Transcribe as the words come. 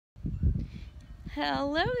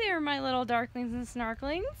Hello there, my little Darklings and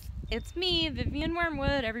Snarklings. It's me, Vyvyan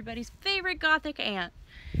Wormwood, everybody's favorite gothic aunt.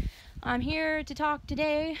 I'm here to talk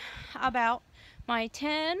today about my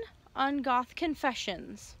 10 Ungoth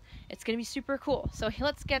Confessions. It's going to be super cool, so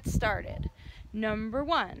let's get started. Number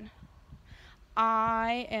 1.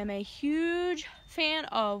 I am a huge fan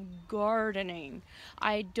of gardening.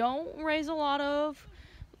 I don't raise a lot of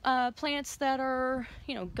plants that are,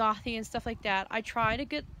 gothy and stuff like that. I try to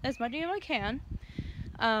get as much as I can.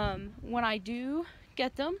 When I do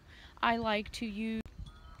get them, I like to use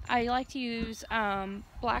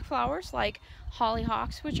black flowers like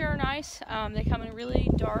hollyhocks, which are nice. They come in a really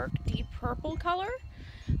dark, deep purple color.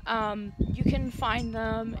 You can find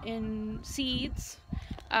them in seeds.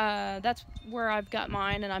 That's where I've got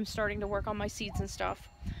mine, and I'm starting to work on my seeds and stuff.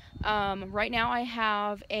 Right now I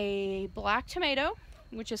have a black tomato,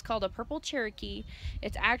 which is called a purple Cherokee.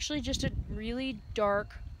 It's actually just a really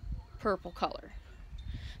dark purple color.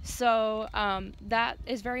 So that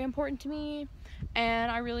is very important to me,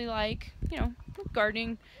 and I really like,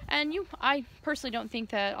 gardening. And I personally don't think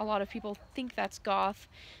that a lot of people think that's goth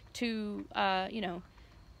to,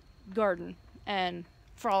 garden and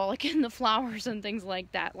frolic in the flowers and things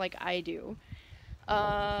like that, like I do.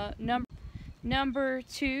 Number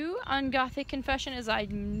 2 Ungothic Confession is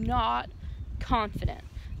I'm not confident.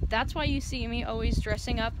 That's why you see me always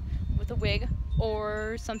dressing up with a wig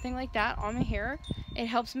or something like that on my hair. It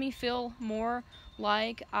helps me feel more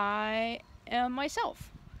like I am myself.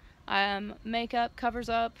 Makeup covers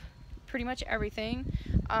up pretty much everything.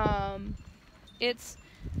 It's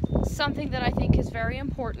something that I think is very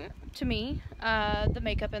important to me, the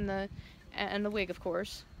makeup and the wig, of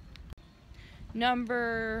course.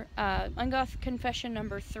 Ungoth Confession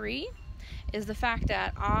number 3 is the fact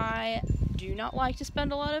that I do not like to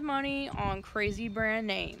spend a lot of money on crazy brand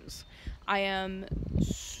names. I am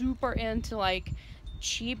super into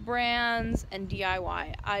cheap brands and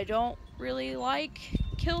DIY. I don't really like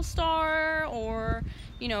Killstar or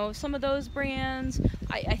some of those brands.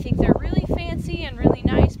 I think they're really fancy and really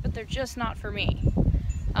nice, but they're just not for me.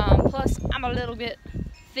 Plus I'm a little bit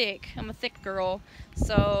thick. I'm a thick girl,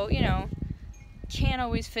 so can't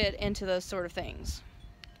always fit into those sort of things.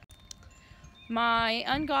 My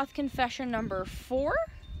Ungoth Confession number 4,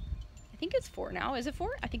 I think it's 4 now. Is it 4?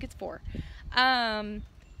 I think it's 4.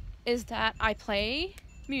 Is that I play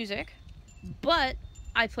music, but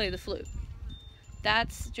I play the flute.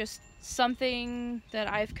 That's just something that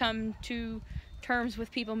I've come to terms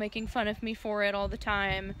with people making fun of me for it all the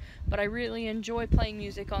time, but I really enjoy playing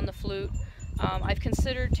music on the flute. I've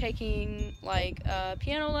considered taking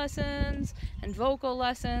piano lessons and vocal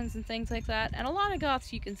lessons and things like that, and a lot of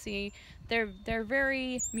goths, you can see they're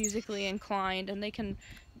very musically inclined, and they can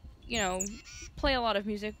play a lot of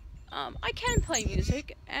music. I can play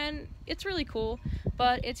music, and it's really cool,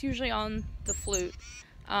 but it's usually on the flute.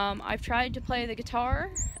 I've tried to play the guitar.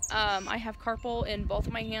 I have carpal in both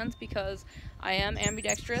of my hands because I am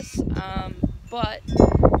ambidextrous, but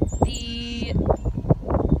the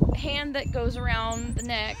hand that goes around the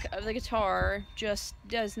neck of the guitar just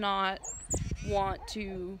does not want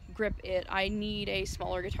to grip it. I need a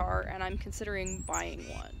smaller guitar, and I'm considering buying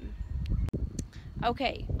one.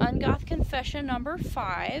 Okay, Ungoth Confession number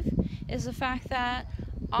 5 is the fact that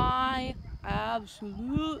I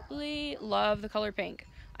absolutely love the color pink.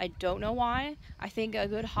 I don't know why. I think a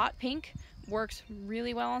good hot pink works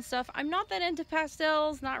really well on stuff. I'm not that into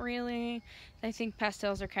pastels, not really. I think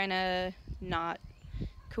pastels are kind of not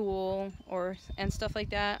cool and stuff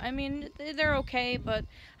like that. I mean, they're okay, but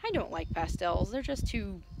I don't like pastels. They're just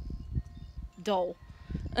too dull.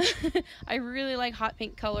 I really like hot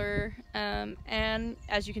pink color, and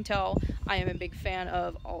as you can tell, I am a big fan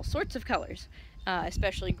of all sorts of colors,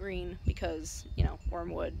 especially green, because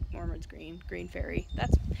Wormwood's green fairy.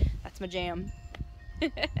 That's my jam.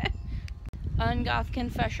 Ungoth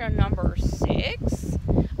Confession number 6.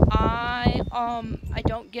 I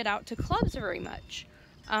don't get out to clubs very much.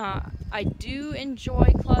 I do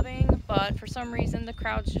enjoy clubbing, but for some reason the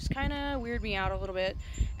crowds just kind of weird me out a little bit,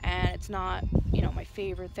 and it's not, my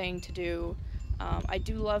favorite thing to do. I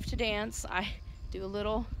do love to dance. I do a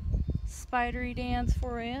little spidery dance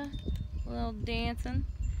for you, a little dancing,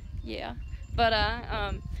 yeah. But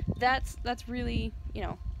that's really,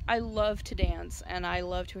 I love to dance, and I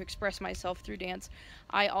love to express myself through dance.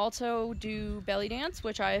 I also do belly dance,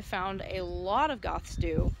 which I have found a lot of goths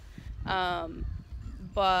do.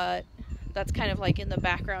 But that's kind of in the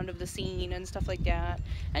background of the scene and stuff like that.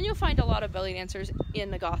 And you'll find a lot of belly dancers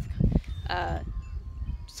in the goth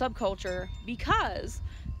subculture, because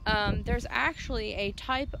there's actually a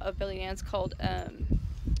type of belly dance called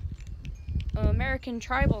American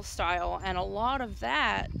tribal style, and a lot of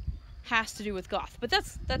that has to do with goth. But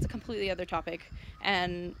that's a completely other topic,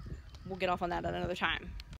 and we'll get off on that at another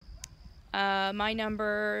time. My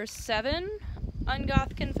number 7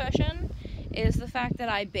 Ungoth Confession is the fact that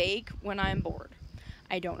I bake when I'm bored.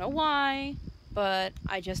 I don't know why, but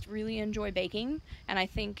I just really enjoy baking, and I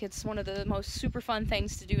think it's one of the most super fun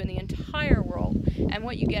things to do in the entire world, and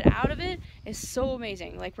what you get out of it is so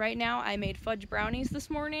amazing. Like right now, I made fudge brownies this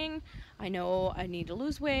morning. I know I need to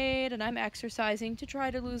lose weight, and I'm exercising to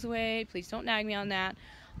try to lose weight. Please don't nag me on that.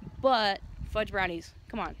 But fudge brownies,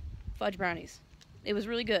 come on, fudge brownies. It was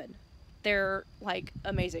really good. They're, like,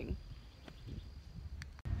 amazing.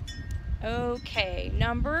 Okay,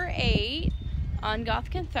 number 8,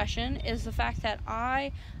 Ungoth Confession, is the fact that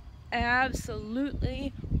I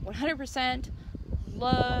absolutely 100%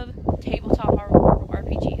 love tabletop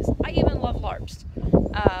RPGs. I even love LARPs,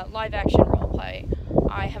 live action roleplay.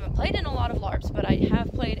 I haven't played in a lot of LARPs, but I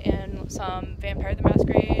have played in some Vampire the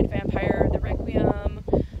Masquerade, Vampire the Requiem.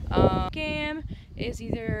 Game is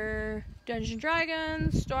either Dungeons &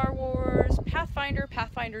 Dragons, Star Wars, Pathfinder.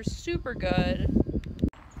 Pathfinder's super good.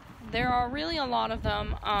 There are really a lot of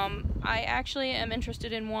them. I actually am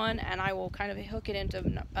interested in one, and I will kind of hook it into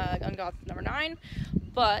Ungoth number 9,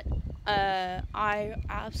 but I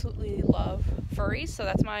absolutely love furries, so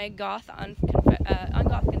that's my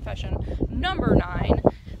Ungoth Confession number 9.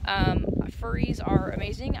 Furries are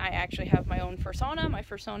amazing. I actually have my own fursona. My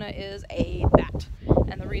fursona is a bat.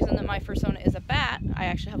 And the reason that my fursona is a bat, I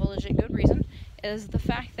actually have a legit good reason, is the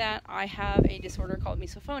fact that I have a disorder called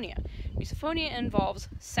misophonia. Misophonia involves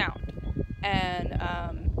sound. And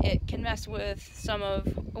it can mess with some of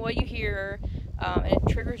what you hear, and it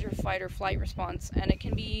triggers your fight or flight response, and it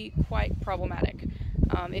can be quite problematic.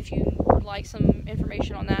 If you would like some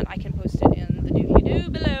information on that, I can post it in the doobly-doo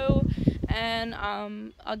below, and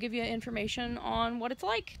I'll give you information on what it's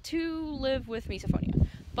like to live with misophonia.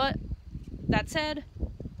 But that said,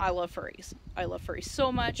 I love furries. I love furries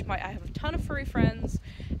so much. I have a ton of furry friends,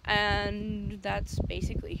 and that's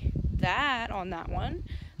basically that on that one.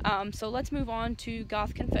 So let's move on to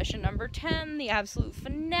Goth Confession number 10, the absolute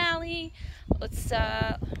finale.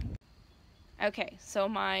 Okay, so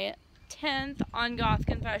my 10th Ungoth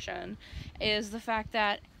Confession is the fact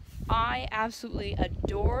that I absolutely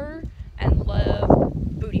adore and love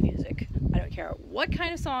booty music. I don't care what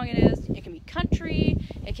kind of song it is. It can be country,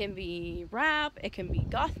 it can be rap, it can be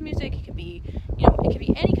goth music, it can be, it can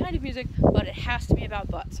be any kind of music, but it has to be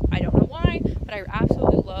about butts. I don't know why, but I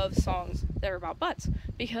absolutely love songs that are about butts,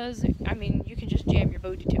 because, I mean, you can just jam your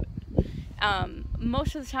booty to it.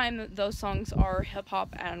 Most of the time, those songs are hip-hop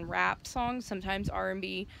and rap songs, sometimes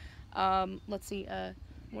R&B. Let's see,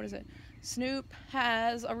 what is it? Snoop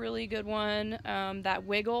has a really good one. That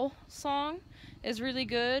Wiggle song is really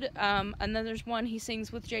good. And then there's one he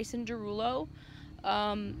sings with Jason Derulo.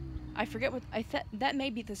 I forget what, that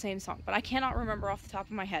may be the same song, but I cannot remember off the top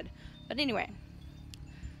of my head. But anyway,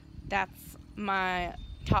 that's my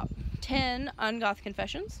top 10 Ungoth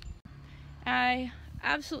Confessions. I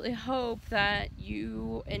absolutely hope that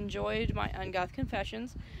you enjoyed my Ungoth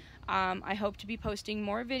Confessions. I hope to be posting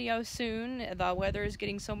more videos soon. The weather is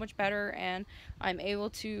getting so much better, and I'm able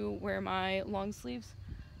to wear my long sleeves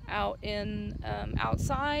out in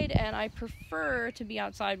outside, and I prefer to be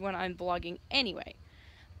outside when I'm vlogging anyway.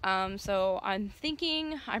 So I'm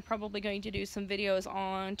thinking I'm probably going to do some videos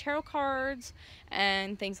on tarot cards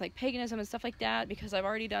and things like paganism and stuff like that, because I've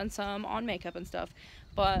already done some on makeup and stuff.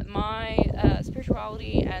 But my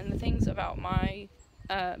spirituality and the things about my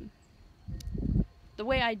the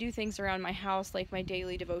way I do things around my house, like my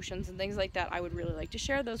daily devotions and things like that, I would really like to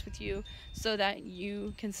share those with you so that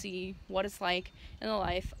you can see what it's like in the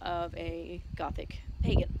life of a Gothic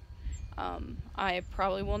pagan. I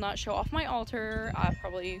probably will not show off my altar. I'll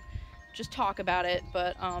probably just talk about it,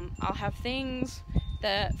 but I'll have things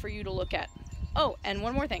that for you to look at. Oh, and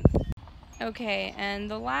one more thing. Okay, and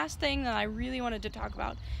the last thing that I really wanted to talk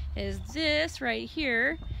about is this right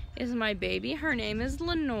here is my baby. Her name is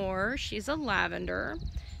Lenore. She's a lavender.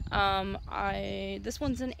 This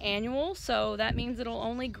one's an annual, so that means it'll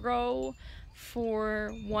only grow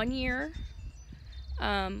for 1 year.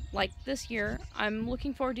 Like this year. I'm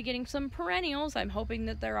looking forward to getting some perennials. I'm hoping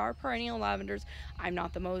that there are perennial lavenders. I'm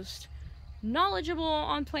not the most knowledgeable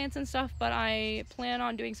on plants and stuff, but I plan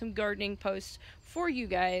on doing some gardening posts for you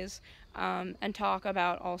guys, and talk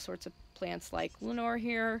about all sorts of plants like Lenore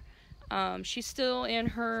here. She's still in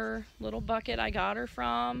her little bucket I got her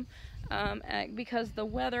from, because the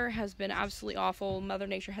weather has been absolutely awful. Mother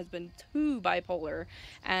Nature has been too bipolar,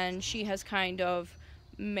 and she has kind of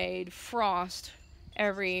made frost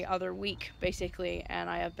every other week, basically, and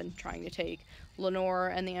I have been trying to take Lenore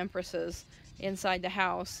and the Empresses inside the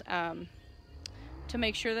house to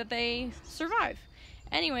make sure that they survive.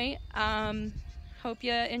 Anyway, hope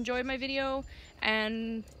you enjoyed my video,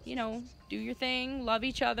 and, you know, do your thing, love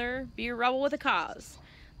each other, be a rebel with a cause.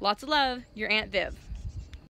 Lots of love, your Aunt Viv.